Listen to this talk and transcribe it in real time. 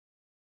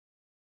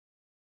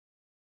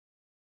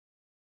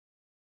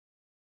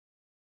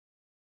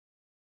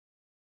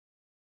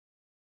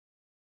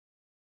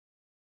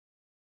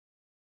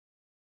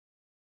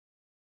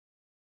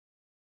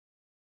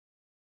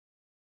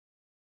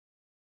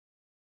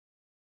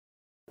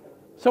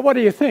So what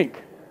do you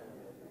think?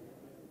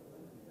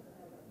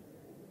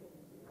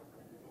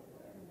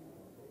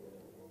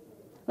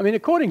 I mean,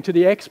 according to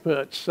the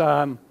experts,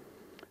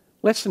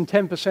 less than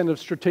 10% of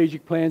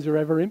strategic plans are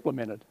ever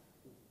implemented.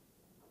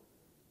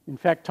 In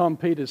fact, Tom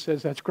Peters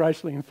says that's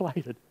grossly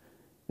inflated.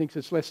 Thinks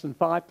it's less than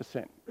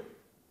 5%.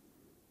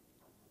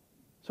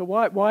 So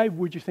why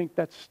would you think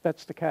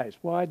that's the case?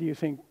 Why do you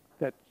think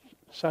that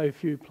so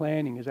few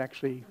planning is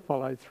actually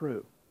followed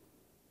through?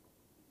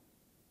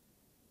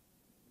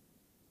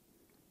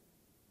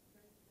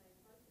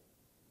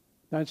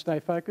 Don't stay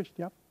focused,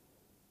 yep.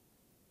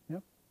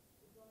 Yep.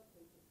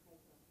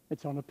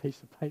 It's on a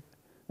piece of paper.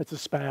 It's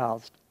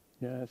espoused,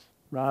 yes,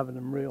 rather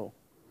than real.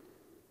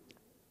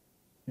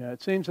 Yeah,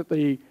 it seems that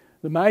the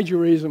major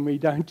reason we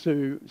don't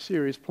do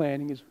serious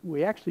planning is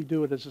we actually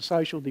do it as a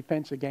social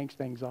defence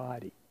against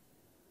anxiety.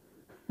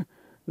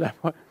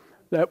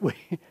 that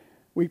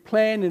we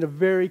plan in a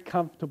very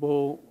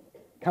comfortable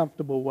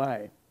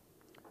way.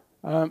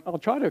 I'll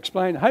try to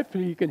explain.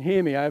 Hopefully you can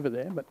hear me over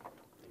there, but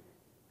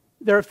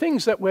there are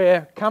things that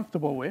we're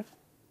comfortable with.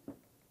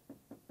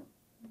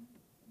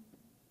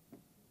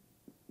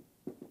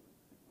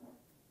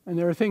 And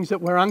there are things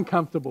that we're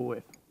uncomfortable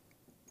with.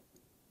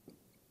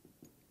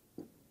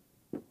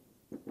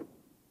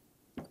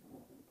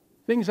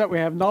 Things that we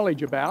have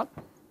knowledge about,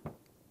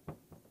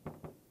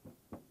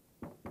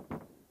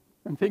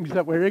 and things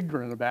that we're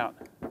ignorant about.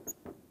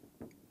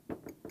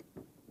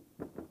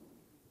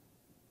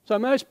 So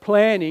most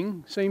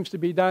planning seems to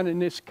be done in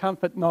this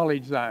comfort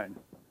knowledge zone.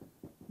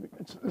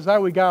 It's as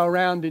though we go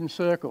around in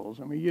circles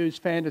and we use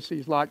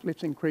fantasies like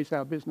let's increase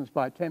our business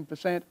by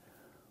 10%,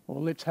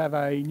 or let's have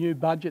a new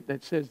budget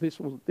that says this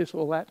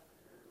or that.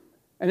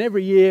 And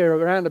every year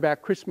around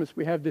about Christmas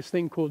we have this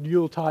thing called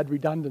Yuletide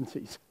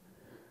redundancies,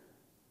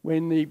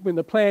 when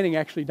the planning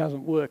actually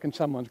doesn't work and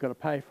someone's got to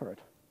pay for it.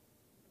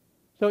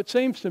 So it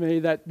seems to me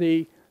that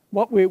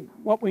what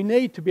we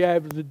need to be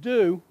able to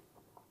do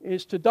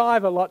is to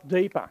dive a lot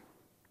deeper,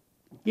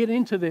 get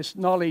into this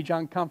knowledge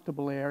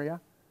uncomfortable area,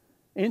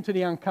 into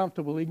the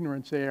uncomfortable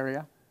ignorance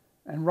area,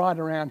 and right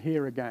around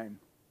here again.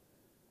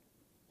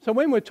 So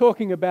when we're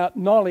talking about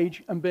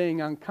knowledge and being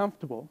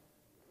uncomfortable,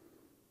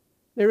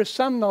 there is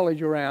some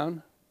knowledge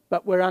around,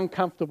 but we're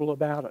uncomfortable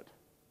about it.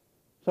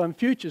 So in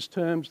futures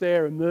terms,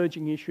 they're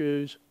emerging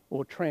issues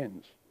or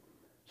trends.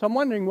 So I'm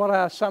wondering what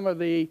are some of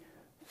the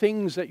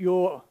things that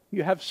you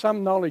have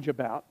some knowledge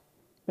about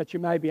that you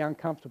may be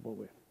uncomfortable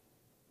with.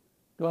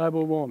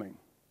 Global warming,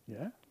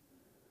 yeah?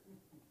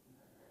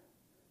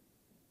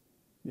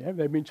 Yeah,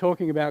 they've been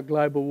talking about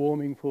global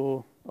warming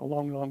for a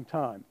long, long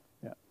time.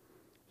 Yeah.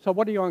 So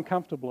what are you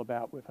uncomfortable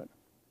about with it?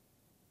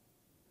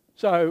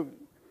 So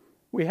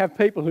we have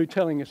people who are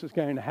telling us it's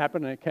going to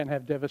happen and it can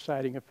have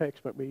devastating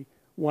effects, but we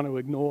want to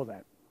ignore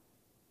that.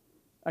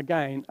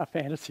 Again, a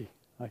fantasy,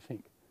 I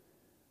think.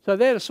 So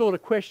they're the sort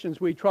of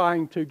questions we're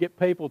trying to get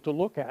people to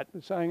look at,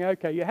 saying,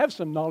 okay, you have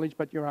some knowledge,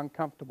 but you're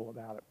uncomfortable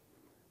about it.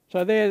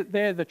 So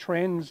they're the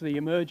trends, the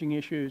emerging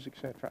issues,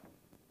 etc.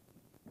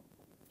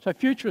 So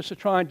futurists are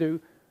trying to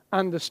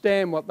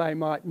understand what they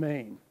might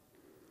mean.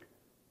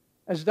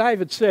 As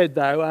David said,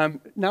 though,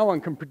 no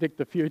one can predict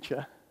the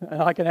future.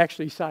 And I can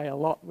actually say a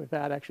lot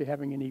without actually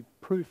having any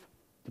proof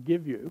to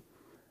give you.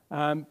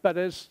 But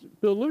as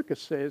Bill Lucas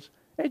says,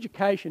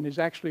 education is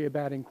actually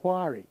about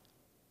inquiry,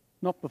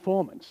 not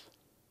performance.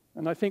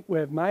 And I think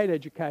we've made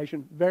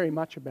education very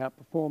much about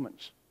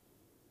performance.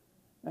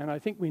 And I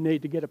think we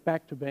need to get it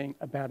back to being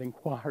about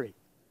inquiry.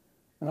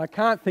 And I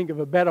can't think of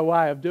a better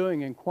way of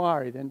doing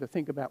inquiry than to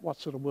think about what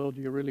sort of world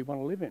do you really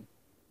want to live in?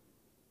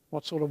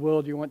 What sort of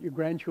world do you want your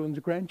grandchildren's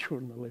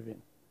grandchildren to live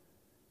in?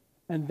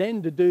 And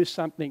then to do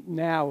something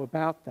now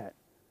about that.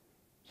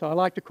 So I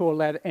like to call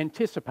that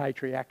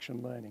anticipatory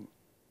action learning.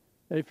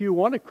 That if you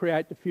want to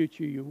create the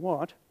future you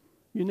want,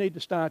 you need to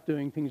start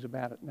doing things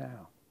about it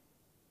now.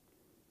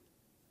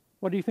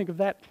 What do you think of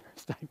that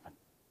statement?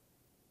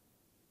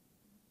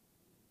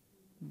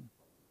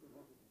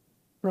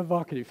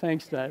 Provocative.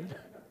 Thanks, David.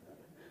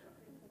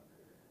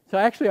 So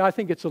actually, I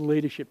think it's a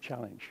leadership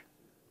challenge.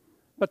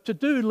 But to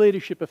do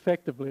leadership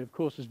effectively, of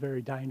course, is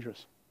very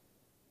dangerous.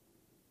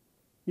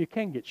 You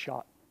can get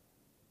shot,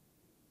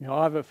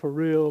 either for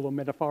real or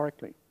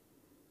metaphorically.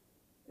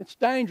 It's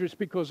dangerous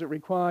because it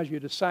requires you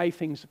to say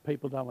things that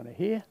people don't want to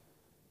hear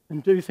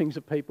and do things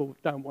that people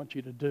don't want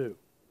you to do.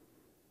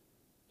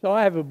 So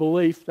I have a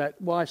belief that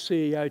why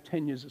CEO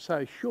tenures are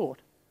so short,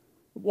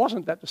 it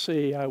wasn't that the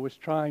CEO was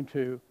trying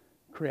to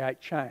create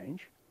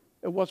change.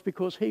 It was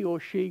because he or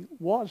she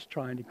was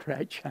trying to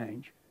create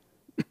change,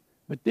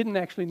 but didn't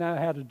actually know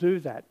how to do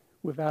that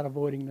without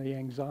avoiding the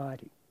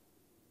anxiety.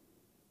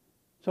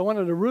 So one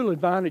of the real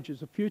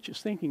advantages of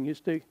futures thinking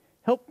is to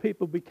help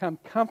people become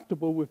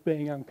comfortable with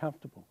being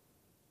uncomfortable,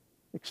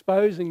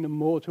 exposing them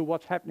more to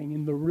what's happening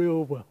in the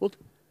real world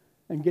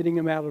and getting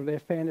them out of their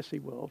fantasy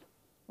world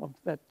of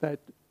that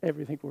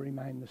everything will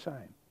remain the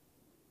same.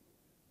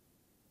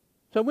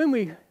 So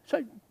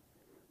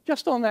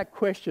just on that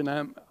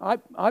question,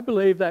 I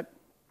believe that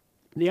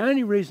the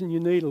only reason you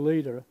need a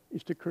leader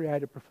is to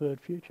create a preferred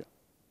future.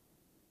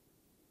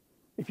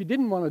 If you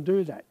didn't want to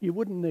do that, you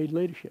wouldn't need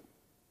leadership.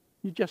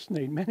 You just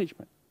need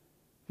management.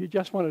 If you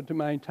just wanted to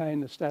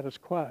maintain the status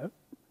quo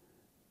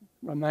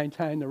or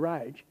maintain the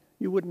rage,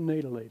 you wouldn't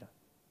need a leader.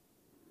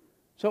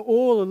 So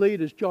all a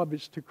leader's job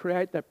is to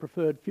create that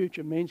preferred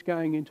future, means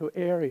going into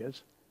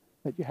areas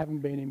that you haven't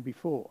been in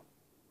before.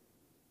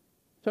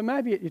 So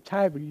maybe at your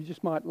table you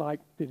just might like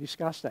to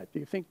discuss that. Do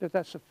you think that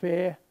that's a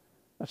fair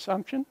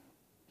assumption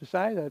to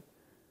say that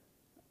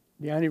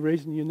the only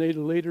reason you need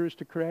a leader is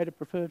to create a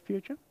preferred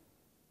future?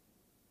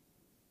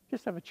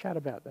 Just have a chat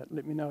about that and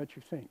let me know what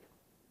you think.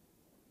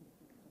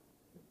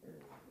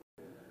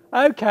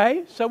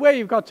 Okay, so where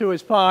you've got to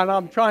is fine.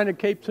 I'm trying to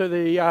keep to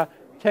the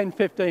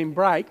 10-15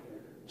 break.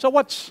 So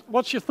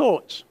what's your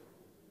thoughts?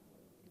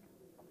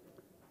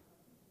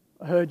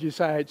 I heard you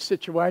say it's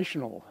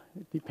situational.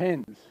 It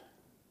depends.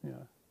 Yeah.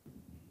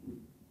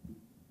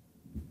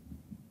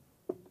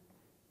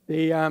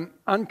 The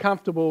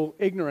uncomfortable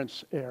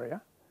ignorance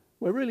area,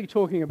 we're really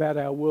talking about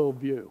our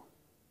worldview,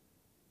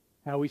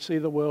 how we see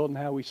the world and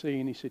how we see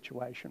any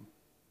situation,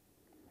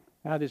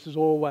 how this is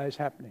always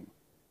happening,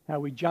 how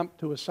we jump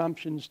to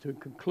assumptions, to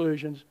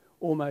conclusions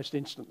almost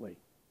instantly.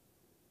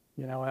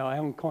 You know, our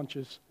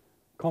unconscious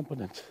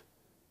competence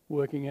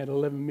working at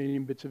 11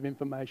 million bits of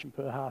information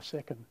per half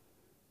second.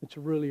 It's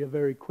really a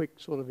very quick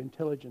sort of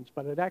intelligence,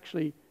 but it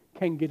actually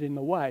can get in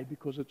the way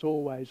because it's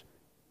always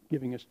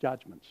giving us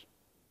judgments,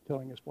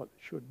 telling us what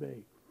it should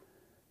be.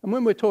 And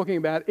when we're talking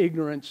about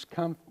ignorance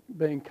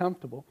being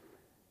comfortable,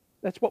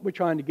 that's what we're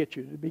trying to get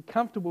you, to be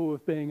comfortable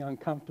with being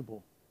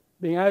uncomfortable,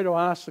 being able to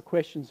ask the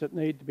questions that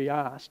need to be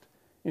asked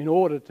in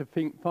order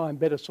to find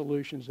better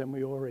solutions than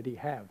we already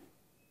have.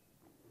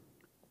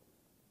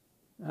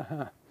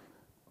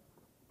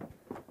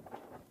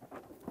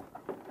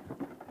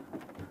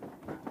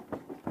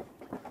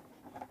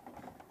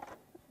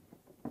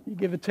 You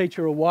give a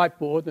teacher a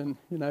whiteboard and,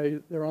 you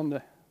know, they're on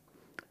the...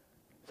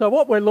 So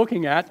what we're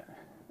looking at,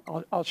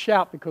 I'll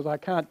shout because I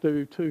can't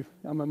do two,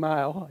 I'm a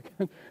male.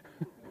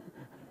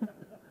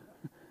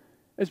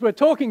 Is we're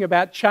talking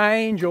about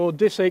change or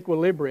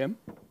disequilibrium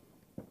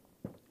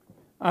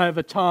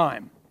over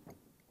time.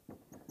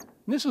 And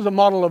this is a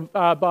model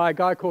by a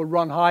guy called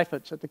Ron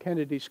Heifetz at the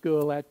Kennedy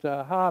School at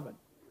Harvard.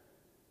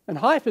 And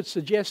Heifetz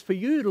suggests for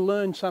you to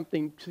learn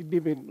something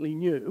significantly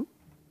new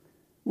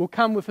will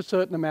come with a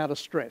certain amount of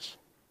stress,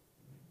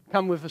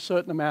 come with a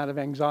certain amount of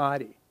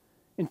anxiety.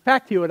 In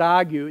fact, he would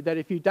argue that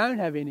if you don't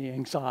have any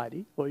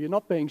anxiety or you're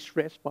not being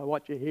stressed by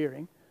what you're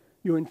hearing,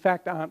 you in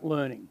fact aren't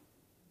learning.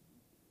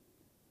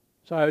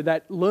 So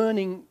that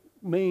learning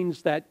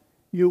means that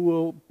you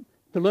will,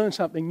 to learn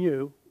something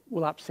new,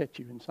 will upset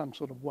you in some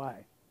sort of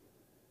way.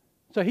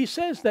 So he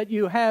says that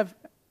you have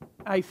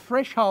a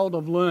threshold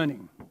of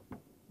learning,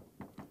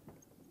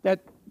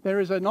 that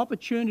there is an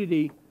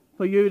opportunity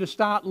for you to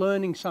start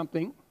learning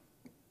something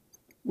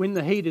when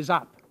the heat is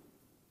up.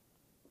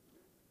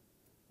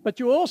 But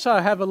you also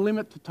have a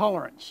limit to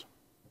tolerance.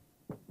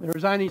 There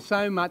is only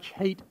so much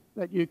heat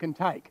that you can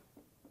take.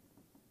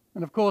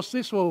 And of course,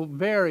 this will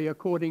vary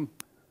according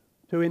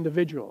to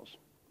individuals.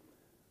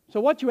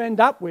 So what you end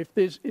up with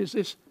is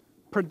this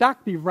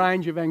productive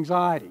range of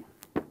anxiety,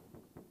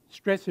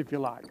 stress if you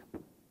like.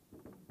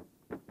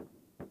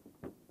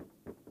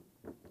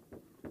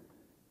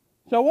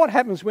 So what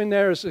happens when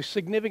there is a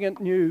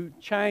significant new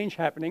change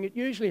happening? It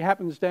usually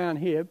happens down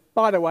here.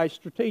 By the way,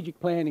 strategic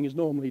planning is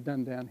normally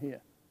done down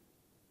here.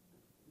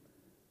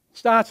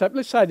 Starts up,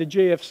 let's say the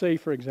GFC,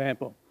 for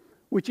example,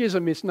 which is a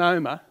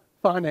misnomer.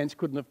 Finance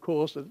couldn't have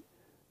caused it.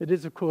 It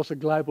is, of course, a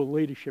global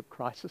leadership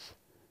crisis.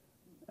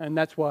 And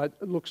that's why it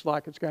looks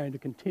like it's going to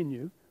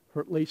continue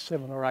for at least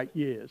 7 or 8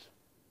 years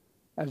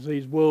as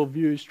these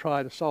worldviews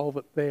try to solve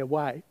it their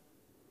way.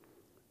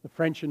 The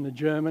French and the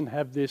German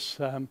have this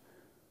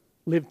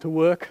live to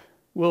work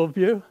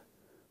worldview.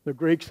 The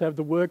Greeks have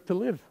the work to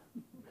live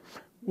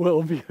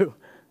worldview.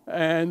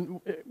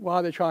 And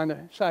while they're trying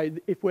to say,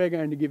 if we're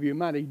going to give you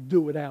money,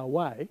 do it our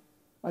way,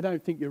 I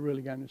don't think you're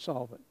really going to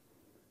solve it.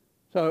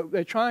 So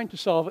they're trying to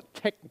solve it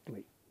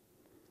technically.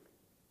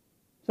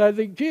 So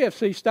the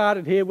GFC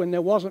started here when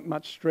there wasn't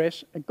much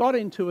stress. It got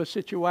into a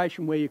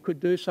situation where you could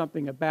do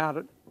something about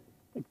it.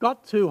 It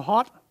got too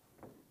hot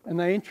and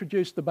they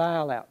introduced the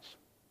bailouts.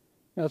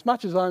 Now, as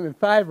much as I'm in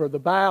favour of the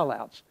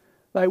bailouts,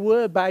 they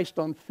were based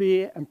on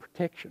fear and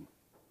protection.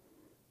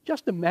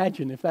 Just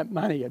imagine if that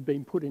money had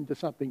been put into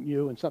something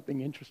new and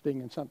something interesting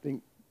and something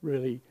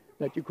really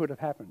that you could have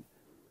happened.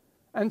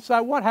 And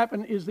so what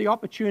happened is the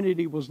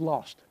opportunity was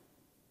lost.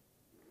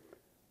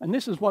 And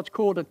this is what's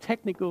called a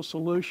technical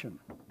solution.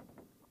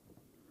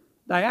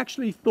 They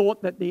actually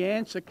thought that the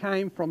answer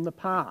came from the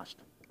past,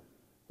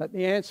 that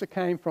the answer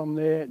came from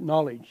their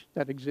knowledge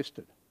that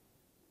existed.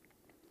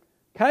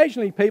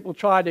 Occasionally people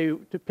try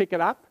to pick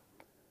it up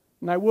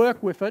and they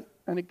work with it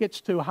and it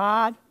gets too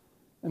hard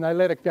and they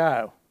let it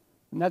go.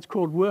 And that's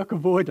called work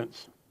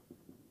avoidance.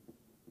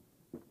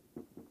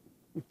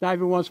 If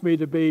David wants me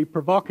to be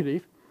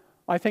provocative,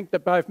 I think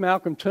that both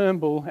Malcolm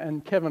Turnbull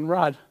and Kevin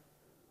Rudd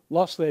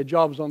lost their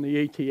jobs on the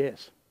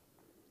ETS.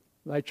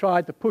 They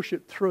tried to push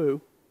it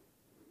through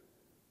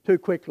too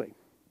quickly.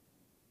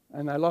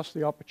 and they lost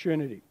the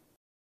opportunity.